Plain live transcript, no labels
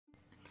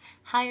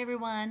Hi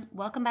everyone,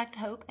 welcome back to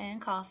Hope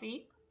and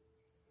Coffee.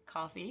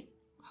 Coffee,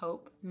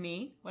 Hope,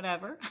 me,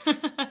 whatever.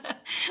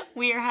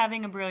 We are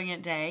having a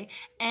brilliant day,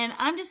 and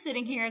I'm just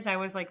sitting here as I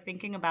was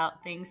thinking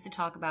about things to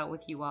talk about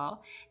with you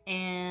all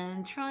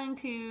and trying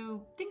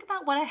to think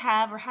about what I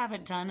have or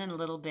haven't done in a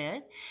little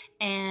bit.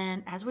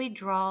 And as we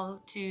draw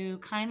to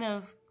kind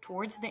of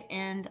towards the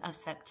end of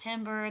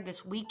September,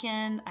 this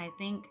weekend, I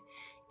think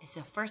it's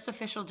the first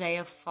official day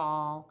of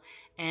fall,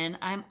 and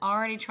I'm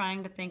already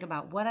trying to think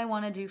about what I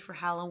want to do for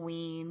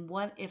Halloween,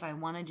 what if I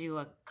want to do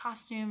a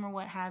costume or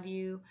what have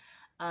you.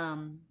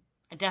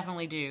 I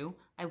definitely do.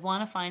 I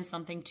want to find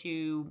something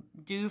to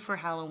do for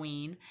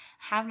Halloween.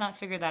 Have not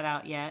figured that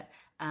out yet.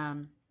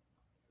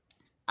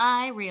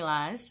 I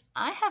realized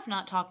I have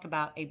not talked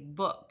about a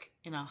book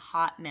in a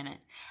hot minute.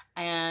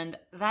 And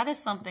that is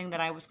something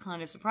that I was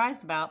kind of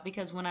surprised about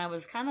because when I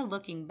was kind of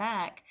looking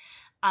back,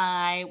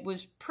 I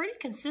was pretty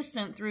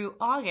consistent through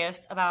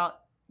August about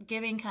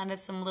giving kind of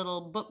some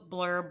little book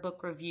blurb,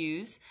 book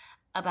reviews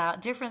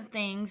about different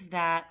things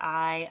that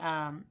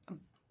I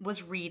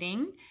was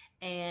reading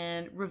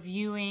and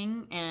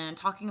reviewing and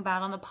talking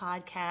about on the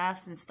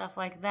podcast and stuff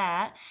like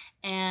that.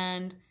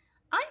 And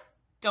I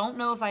don't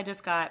know if I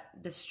just got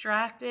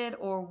distracted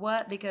or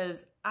what,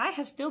 because I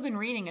have still been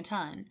reading a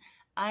ton.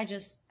 I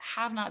just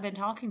have not been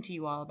talking to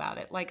you all about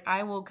it.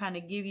 I will kind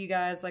of give you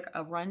guys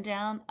a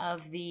rundown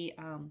of the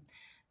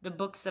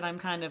books that I'm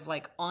kind of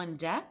on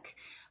deck.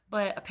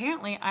 But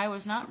apparently I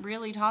was not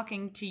really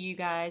talking to you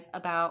guys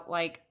about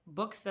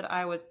books that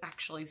I was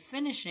actually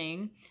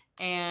finishing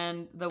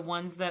and the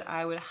ones that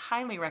I would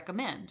highly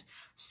recommend.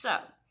 So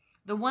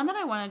the one that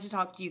I wanted to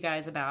talk to you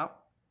guys about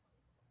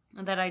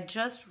that I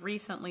just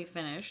recently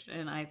finished,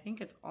 and I think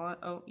it's on,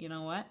 oh, you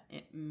know what?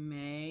 It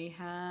may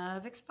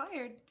have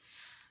expired,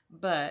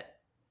 but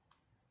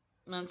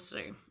let's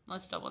see.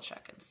 Let's double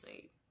check and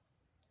see.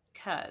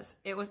 Because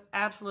it was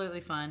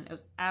absolutely fun. It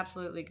was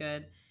absolutely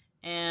good.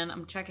 And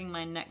I'm checking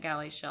my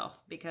NetGalley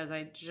shelf because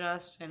I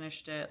just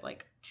finished it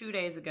 2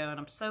 days ago, and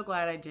I'm so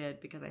glad I did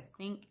because I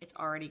think it's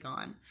already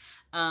gone.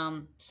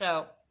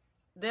 So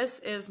this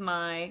is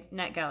my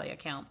NetGalley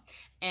account,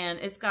 and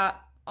it's got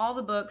all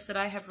the books that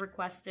I have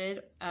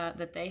requested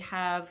that they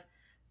have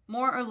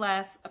more or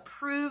less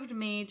approved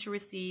me to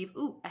receive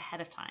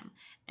ahead of time.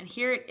 And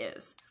here it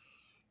is.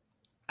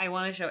 I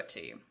want to show it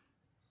to you.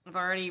 I've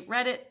already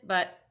read it,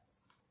 but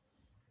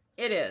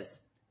it is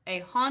A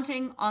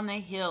Haunting on the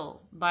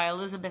Hill by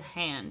Elizabeth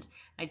Hand.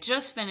 I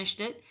just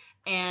finished it,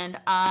 and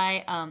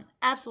I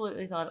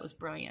absolutely thought it was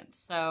brilliant.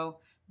 So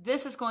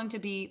this is going to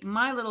be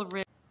my little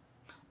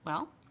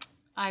well,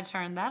 I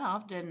turned that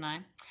off, didn't I?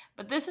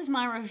 But this is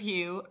my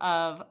review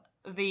of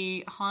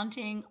The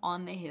Haunting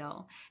on the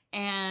Hill.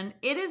 And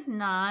it is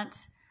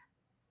not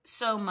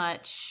so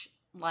much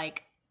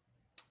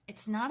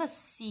it's not a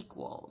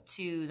sequel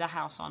to The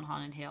House on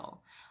Haunted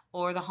Hill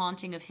or The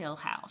Haunting of Hill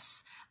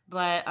House.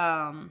 But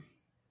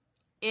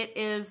it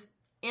is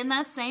in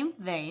that same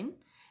vein,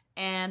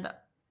 and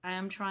I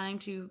am trying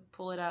to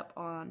pull it up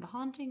on The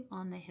Haunting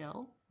on the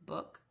Hill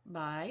book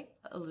by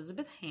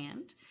Elizabeth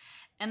Hand.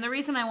 And the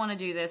reason I want to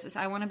do this is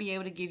I want to be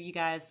able to give you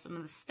guys some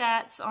of the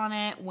stats on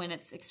it, when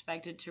it's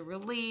expected to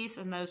release,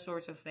 and those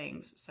sorts of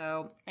things.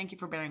 So thank you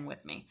for bearing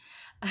with me.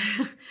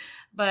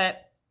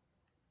 But,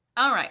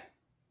 all right.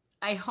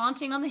 A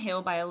Haunting on the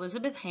Hill by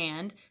Elizabeth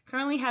Hand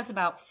currently has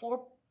about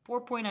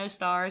 4.0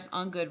 stars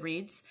on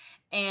Goodreads,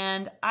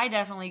 and I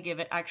definitely give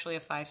it actually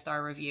a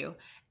 5-star review.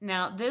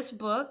 Now, this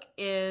book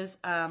is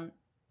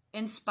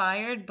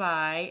inspired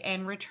by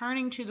and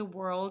returning to the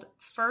world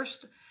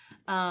first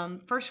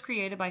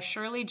created by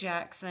Shirley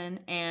Jackson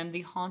and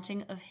The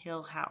Haunting of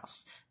Hill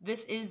House.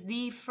 This is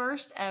the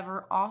first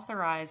ever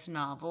authorized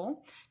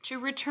novel to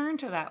return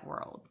to that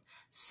world.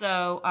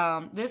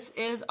 So this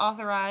is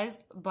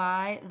authorized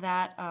by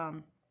that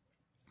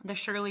the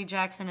Shirley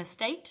Jackson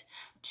estate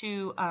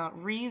to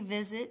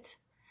revisit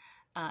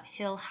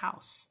Hill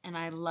House, and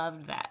I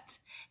loved that.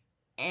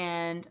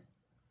 And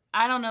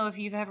I don't know if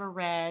you've ever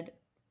read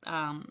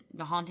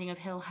The Haunting of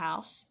Hill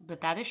House,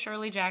 but that is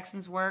Shirley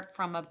Jackson's work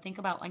from think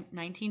about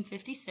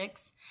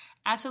 1956.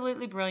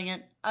 Absolutely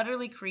brilliant,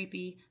 utterly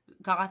creepy,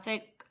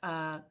 gothic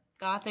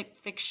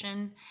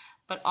fiction,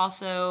 but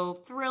also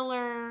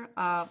thriller,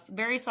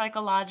 very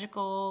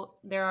psychological.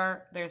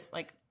 There's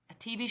a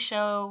TV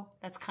show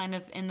that's kind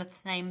of in the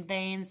same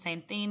vein,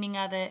 same theming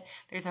of it.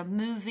 There's a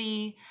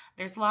movie.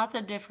 There's lots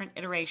of different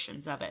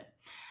iterations of it.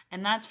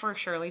 And that's for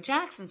Shirley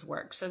Jackson's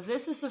work. So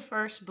this is the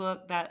first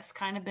book that's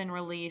kind of been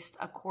released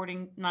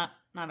not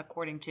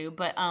according to,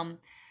 but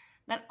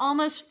that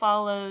almost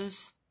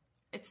follows.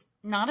 It's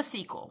not a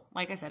sequel.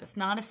 Like I said, it's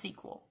not a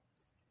sequel,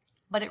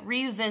 but it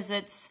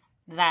revisits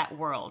that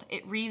world.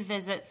 It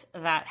revisits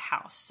that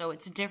house. So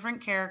it's different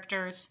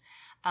characters.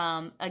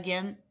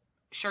 Again,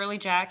 Shirley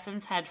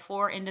Jackson's had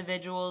 4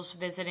 individuals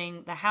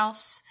visiting the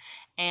house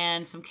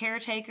and some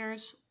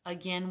caretakers.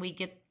 Again, we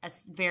get a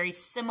very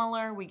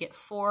similar. We get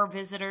 4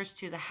 visitors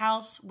to the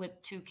house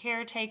with 2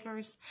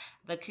 caretakers.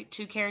 The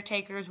 2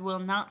 caretakers will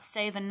not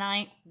stay the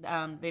night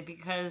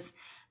because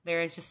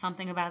There is just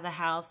something about the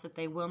house that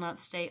they will not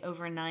stay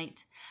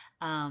overnight.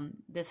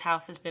 This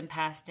house has been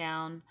passed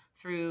down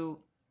through,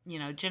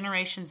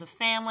 generations of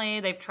family.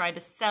 They've tried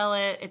to sell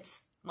it.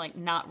 It's like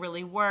not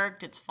really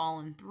worked. It's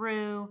fallen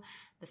through.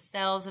 The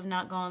sales have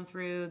not gone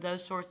through,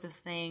 those sorts of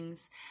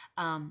things.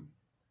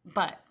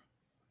 But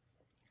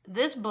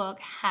this book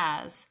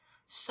has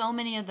so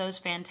many of those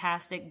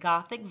fantastic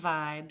Gothic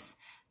vibes,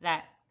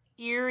 that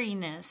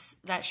eeriness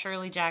that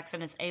Shirley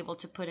Jackson is able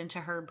to put into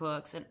her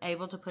books and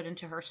able to put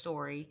into her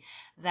story,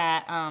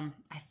 that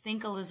I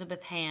think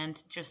Elizabeth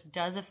Hand just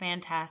does a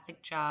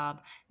fantastic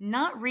job,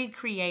 not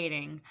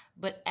recreating,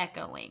 but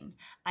echoing.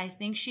 I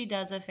think she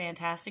does a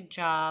fantastic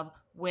job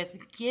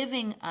with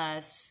giving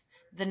us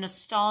the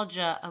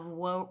nostalgia of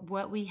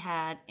what we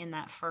had in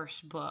that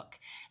first book.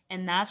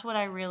 And that's what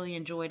I really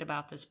enjoyed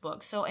about this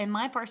book. So in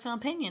my personal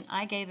opinion,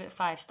 I gave it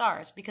 5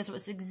 stars because it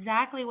was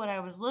exactly what I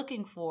was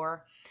looking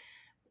for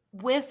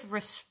with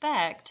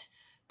respect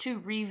to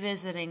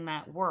revisiting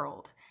that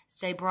world.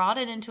 They brought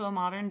it into a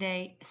modern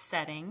day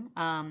setting,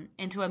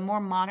 into a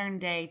more modern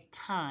day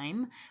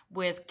time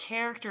with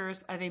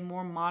characters of a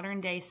more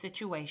modern day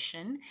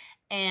situation.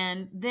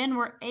 And then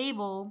were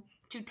able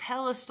to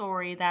tell a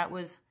story that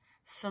was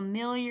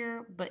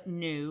familiar but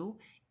new,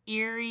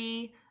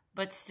 eerie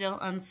but still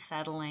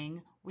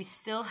unsettling. We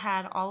still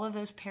had all of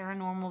those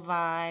paranormal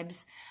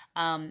vibes,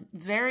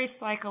 very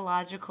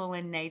psychological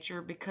in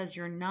nature, because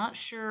you're not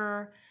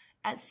sure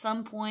at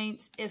some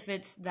points if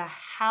it's the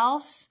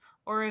house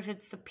or if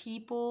it's the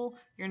people.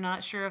 You're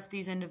not sure if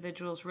these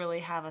individuals really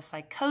have a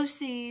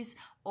psychosis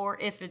or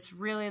if it's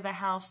really the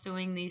house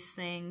doing these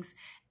things.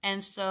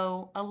 And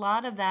so a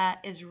lot of that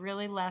is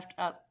really left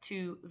up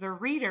to the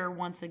reader,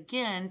 once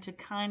again, to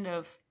kind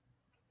of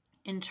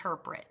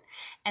interpret.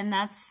 And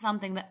that's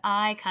something that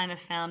I kind of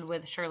found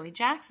with Shirley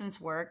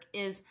Jackson's work,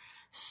 is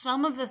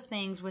some of the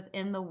things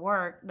within the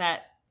work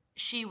that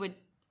she would,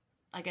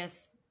 I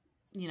guess,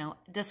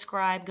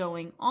 describe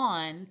going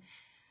on,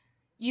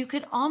 you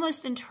could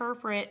almost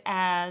interpret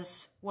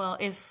as, well,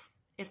 if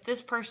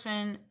this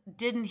person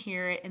didn't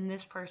hear it and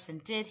this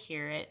person did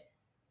hear it,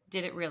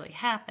 did it really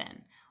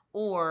happen?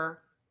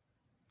 Or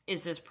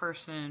is this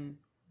person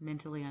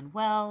mentally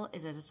unwell?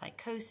 Is it a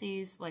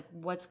psychosis? Like,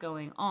 what's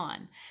going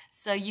on?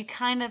 So you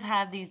kind of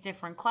have these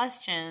different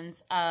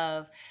questions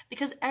of,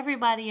 because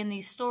everybody in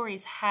these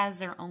stories has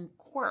their own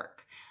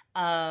quirk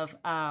of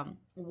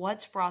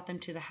what's brought them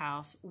to the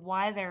house,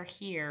 why they're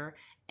here,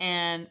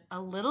 and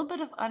a little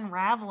bit of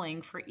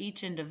unraveling for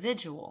each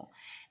individual.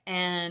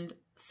 And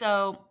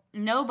so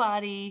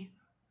nobody,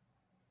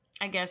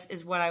 I guess,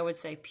 is what I would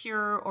say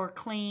pure or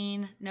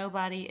clean.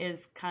 Nobody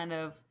is kind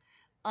of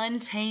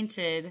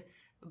untainted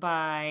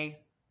by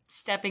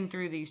stepping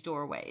through these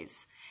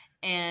doorways.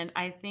 And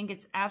I think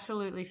it's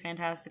absolutely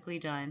fantastically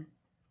done.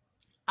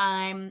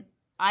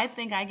 I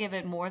think I give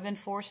it more than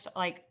 4 stars.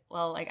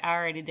 I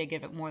already did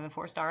give it more than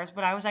 4 stars,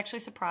 but I was actually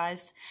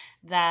surprised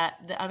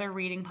that the other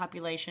reading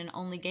population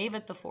only gave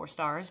it the 4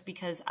 stars,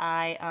 because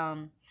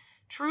I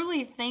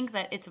truly think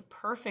that it's a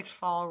perfect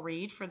fall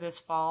read for this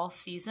fall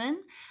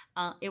season.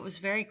 It was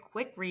a very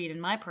quick read,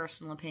 in my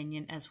personal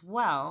opinion, as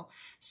well.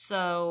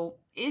 So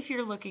if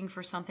you're looking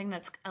for something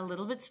that's a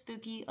little bit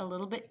spooky, a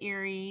little bit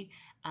eerie,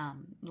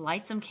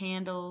 light some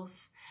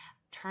candles,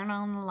 turn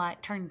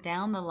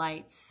down the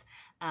lights,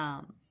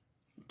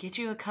 get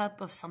you a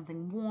cup of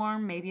something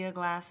warm, maybe a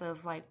glass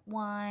of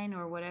wine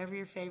or whatever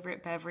your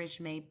favorite beverage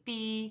may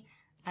be.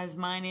 As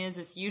mine is,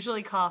 it's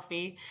usually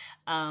coffee.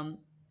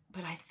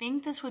 But I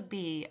think this would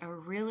be a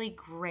really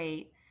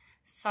great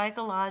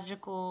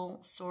psychological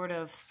sort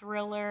of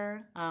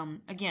thriller.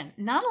 Again,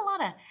 not a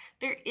lot of,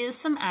 there is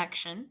some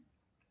action,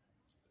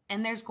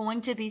 and there's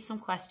going to be some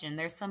question.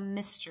 There's some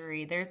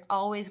mystery. There's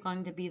always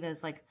going to be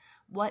those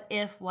what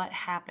if, what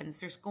happens?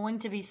 There's going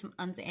to be some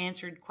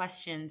unanswered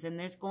questions, and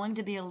there's going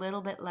to be a little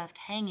bit left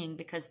hanging,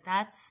 because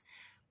that's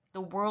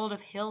the world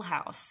of Hill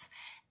House.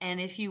 And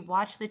if you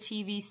watch the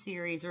TV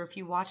series or if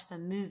you watch the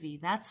movie,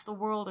 that's the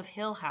world of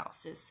Hill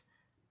House, is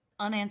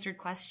unanswered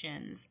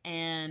questions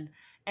and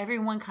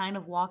everyone kind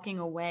of walking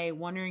away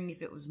wondering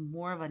if it was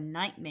more of a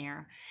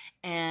nightmare.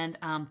 And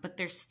but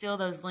there's still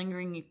those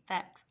lingering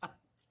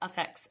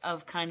effects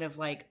of kind of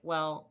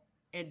well,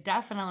 it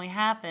definitely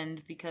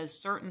happened, because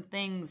certain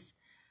things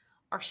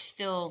are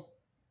still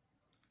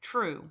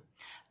true,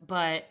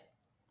 but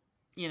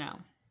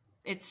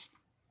it's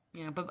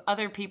but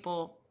other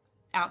people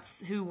out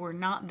who were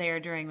not there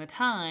during the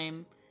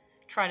time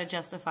try to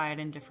justify it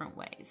in different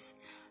ways.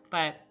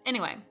 But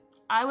anyway,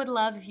 I would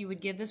love if you would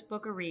give this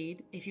book a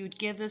read. If you would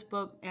give this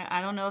book, I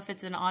don't know if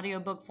it's an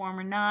audiobook form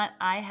or not.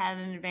 I had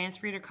an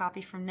advanced reader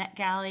copy from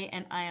NetGalley,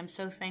 and I am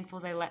so thankful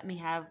they let me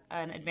have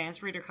an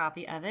advanced reader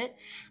copy of it.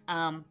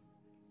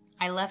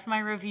 I left my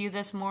review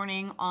this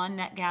morning on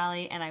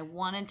NetGalley, and I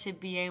wanted to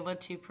be able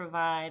to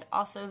provide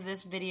also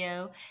this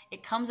video.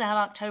 It comes out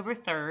October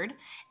 3rd,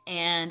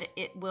 and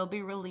it will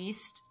be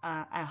released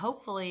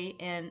hopefully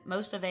in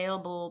most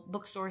available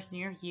bookstores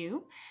near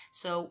you.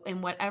 So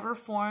in whatever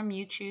form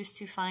you choose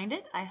to find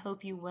it, I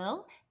hope you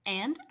will,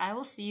 and I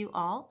will see you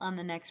all on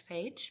the next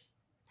page.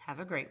 Have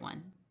a great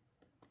one.